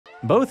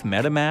Both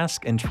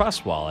Metamask and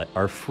Trust Wallet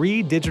are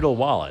free digital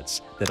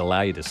wallets that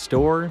allow you to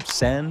store,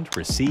 send,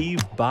 receive,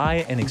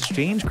 buy, and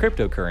exchange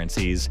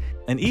cryptocurrencies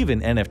and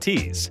even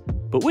NFTs.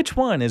 But which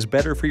one is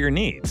better for your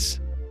needs?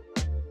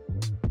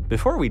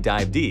 Before we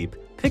dive deep,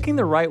 picking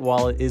the right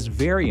wallet is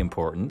very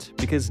important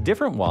because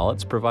different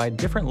wallets provide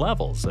different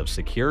levels of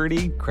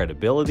security,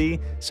 credibility,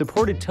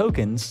 supported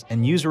tokens,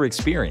 and user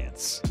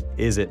experience.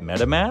 Is it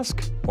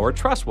Metamask or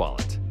Trust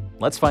Wallet?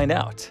 Let's find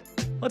out.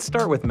 Let's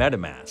start with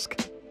Metamask.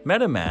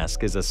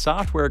 Metamask is a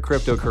software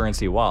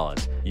cryptocurrency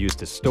wallet used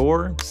to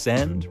store,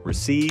 send,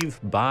 receive,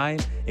 buy,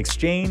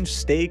 exchange,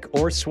 stake,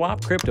 or swap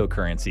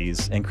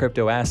cryptocurrencies and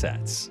crypto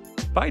assets.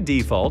 By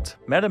default,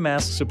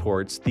 Metamask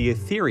supports the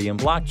Ethereum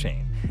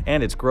blockchain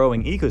and its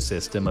growing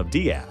ecosystem of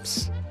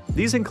dApps.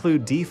 These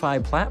include DeFi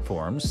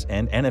platforms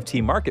and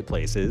NFT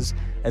marketplaces,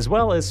 as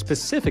well as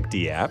specific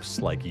dApps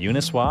like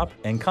Uniswap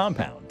and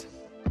Compound.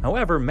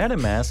 However,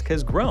 Metamask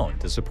has grown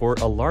to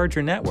support a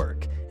larger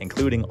network,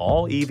 including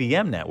all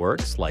EVM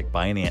networks like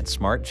Binance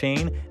Smart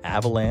Chain,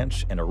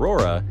 Avalanche, and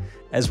Aurora,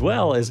 as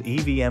well as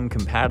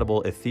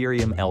EVM-compatible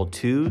Ethereum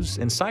L2s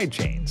and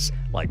sidechains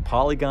like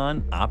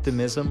Polygon,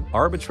 Optimism,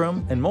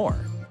 Arbitrum, and more.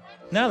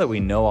 Now that we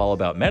know all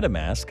about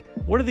Metamask,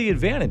 what are the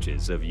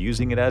advantages of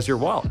using it as your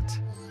wallet?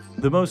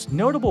 The most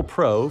notable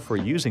pro for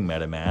using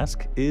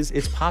Metamask is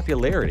its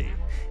popularity,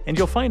 and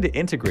you'll find it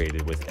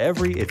integrated with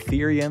every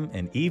Ethereum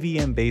and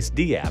EVM-based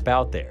dApp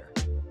out there.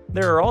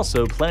 There are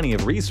also plenty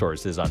of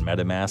resources on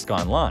Metamask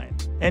online,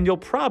 and you'll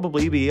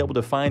probably be able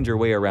to find your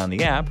way around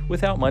the app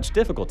without much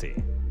difficulty.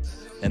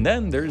 And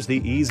then there's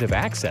the ease of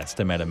access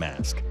to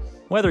Metamask.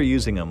 Whether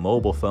using a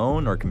mobile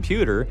phone or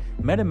computer,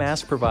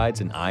 Metamask provides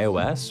an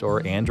iOS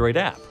or Android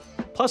app,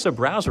 plus a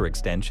browser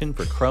extension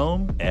for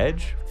Chrome,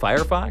 Edge,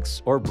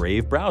 Firefox, or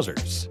Brave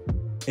browsers.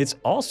 It's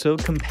also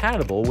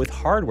compatible with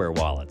hardware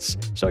wallets,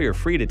 so you're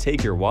free to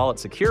take your wallet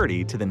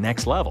security to the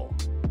next level.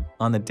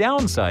 On the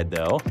downside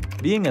though,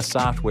 being a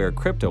software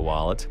crypto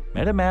wallet,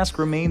 Metamask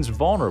remains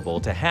vulnerable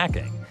to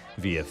hacking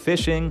via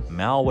phishing,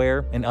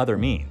 malware, and other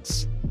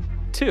means.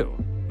 2.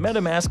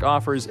 Metamask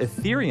offers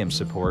Ethereum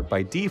support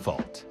by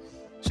default.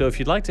 So if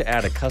you'd like to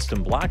add a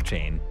custom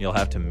blockchain, you'll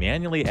have to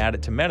manually add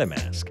it to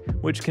Metamask,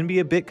 which can be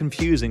a bit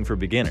confusing for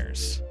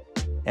beginners.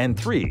 And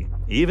 3.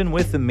 Even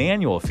with the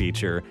manual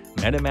feature,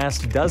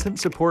 Metamask doesn't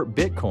support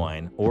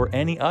Bitcoin or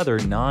any other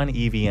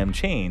non-EVM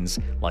chains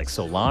like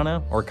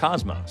Solana or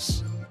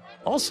Cosmos.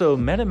 Also,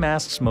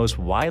 Metamask's most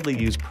widely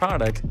used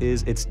product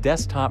is its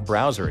desktop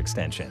browser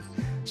extension,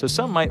 so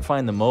some might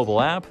find the mobile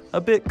app a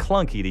bit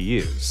clunky to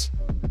use.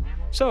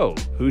 So,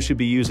 who should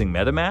be using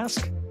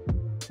Metamask?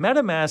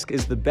 Metamask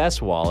is the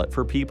best wallet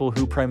for people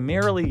who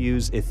primarily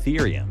use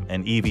Ethereum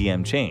and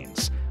EVM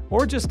chains,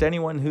 or just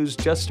anyone who's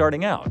just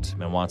starting out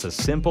and wants a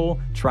simple,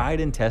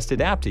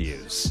 tried-and-tested app to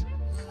use.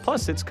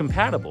 Plus, it's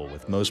compatible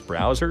with most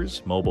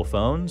browsers, mobile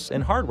phones,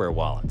 and hardware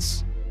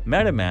wallets.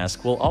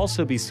 Metamask will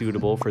also be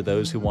suitable for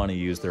those who want to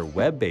use their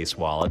web-based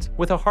wallet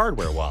with a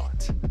hardware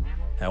wallet.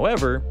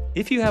 However,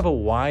 if you have a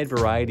wide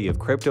variety of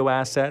crypto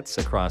assets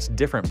across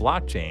different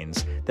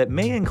blockchains that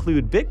may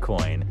include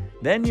Bitcoin,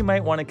 then you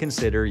might want to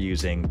consider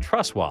using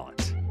Trust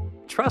Wallet.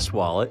 Trust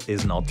Wallet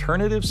is an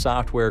alternative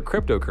software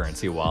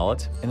cryptocurrency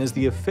wallet and is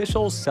the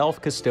official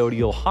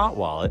self-custodial hot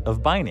wallet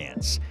of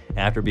Binance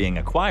after being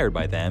acquired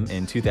by them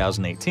in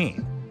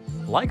 2018.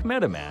 Like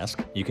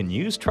Metamask, you can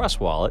use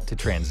Trust Wallet to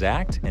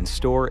transact and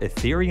store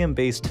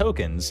Ethereum-based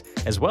tokens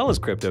as well as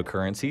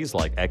cryptocurrencies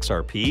like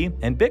XRP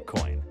and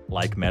Bitcoin.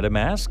 Like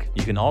Metamask,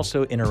 you can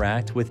also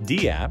interact with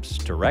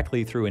dApps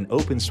directly through an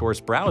open-source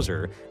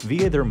browser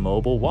via their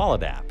mobile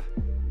wallet app.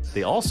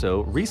 They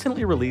also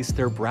recently released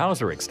their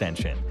browser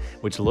extension,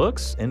 which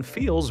looks and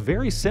feels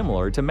very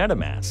similar to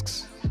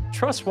Metamask's.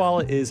 Trust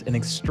Wallet is an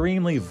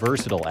extremely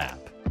versatile app.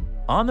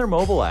 On their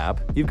mobile app,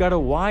 you've got a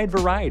wide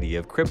variety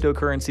of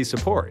cryptocurrency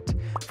support,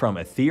 from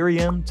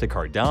Ethereum to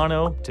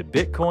Cardano to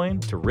Bitcoin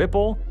to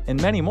Ripple,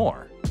 and many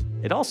more.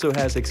 It also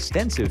has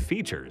extensive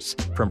features,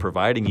 from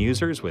providing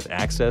users with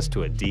access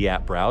to a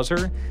dApp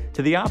browser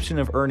to the option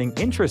of earning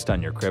interest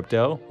on your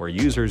crypto, where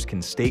users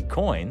can stake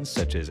coins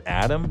such as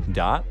Atom,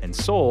 DOT, and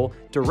Sol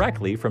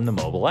directly from the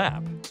mobile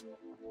app.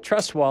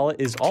 Trust Wallet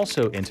is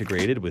also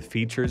integrated with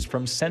features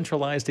from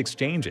centralized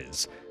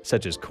exchanges,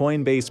 such as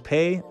Coinbase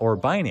Pay or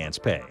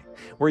Binance Pay,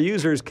 where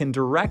users can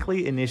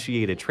directly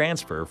initiate a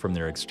transfer from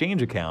their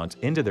exchange account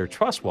into their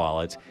Trust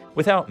Wallet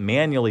without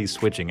manually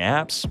switching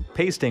apps,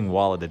 pasting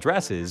wallet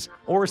addresses,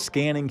 or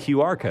scanning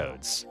QR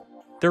codes.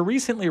 Their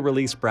recently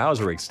released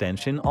browser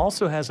extension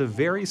also has a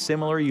very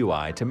similar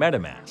UI to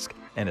Metamask,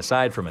 and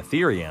aside from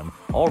Ethereum,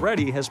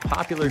 already has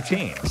popular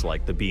chains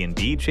like the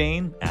BNB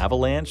chain,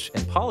 Avalanche,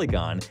 and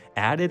Polygon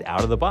added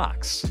out of the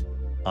box.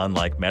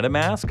 Unlike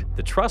Metamask,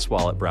 the Trust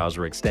Wallet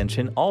browser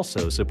extension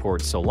also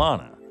supports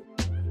Solana.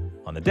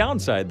 On the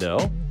downside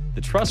though,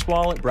 the Trust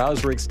Wallet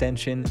browser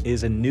extension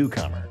is a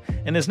newcomer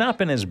and has not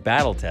been as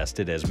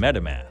battle-tested as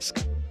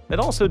Metamask. It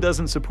also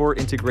doesn't support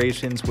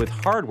integrations with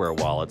hardware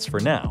wallets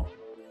for now.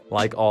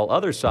 Like all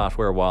other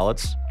software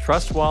wallets,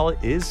 Trust Wallet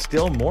is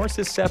still more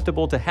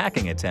susceptible to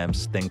hacking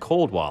attempts than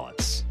cold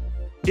wallets.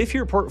 If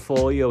your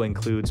portfolio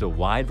includes a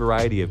wide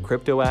variety of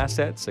crypto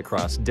assets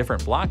across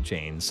different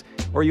blockchains,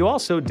 or you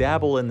also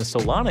dabble in the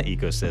Solana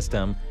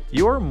ecosystem,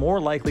 you're more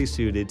likely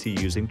suited to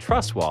using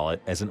Trust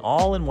Wallet as an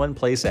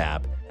all-in-one-place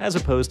app as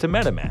opposed to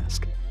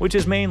Metamask, which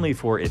is mainly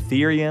for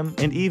Ethereum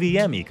and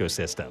EVM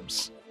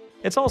ecosystems.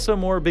 It's also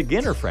more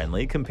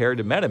beginner-friendly compared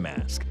to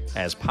Metamask,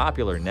 as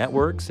popular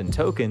networks and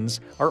tokens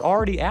are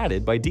already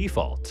added by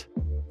default.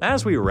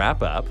 As we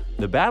wrap up,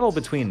 the battle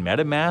between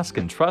Metamask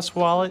and Trust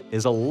Wallet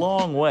is a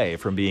long way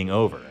from being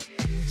over.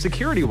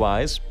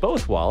 Security-wise,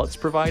 both wallets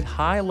provide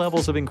high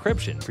levels of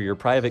encryption for your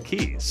private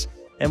keys.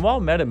 And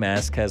while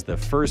Metamask has the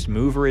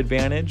first-mover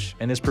advantage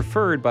and is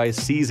preferred by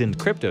seasoned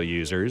crypto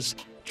users,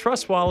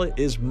 Trust Wallet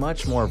is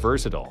much more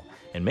versatile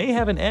and may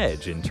have an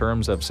edge in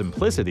terms of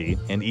simplicity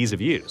and ease of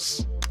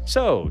use.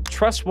 So,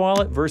 Trust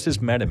Wallet versus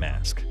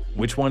Metamask.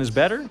 Which one is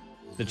better?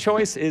 The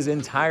choice is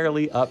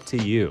entirely up to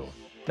you.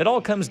 It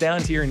all comes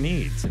down to your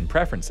needs and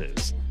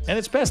preferences, and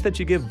it's best that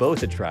you give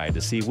both a try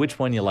to see which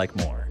one you like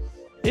more.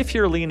 If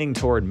you're leaning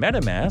toward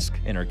Metamask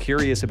and are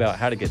curious about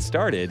how to get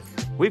started,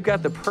 we've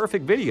got the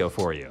perfect video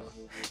for you.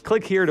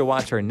 Click here to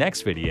watch our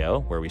next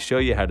video where we show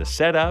you how to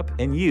set up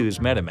and use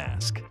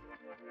Metamask.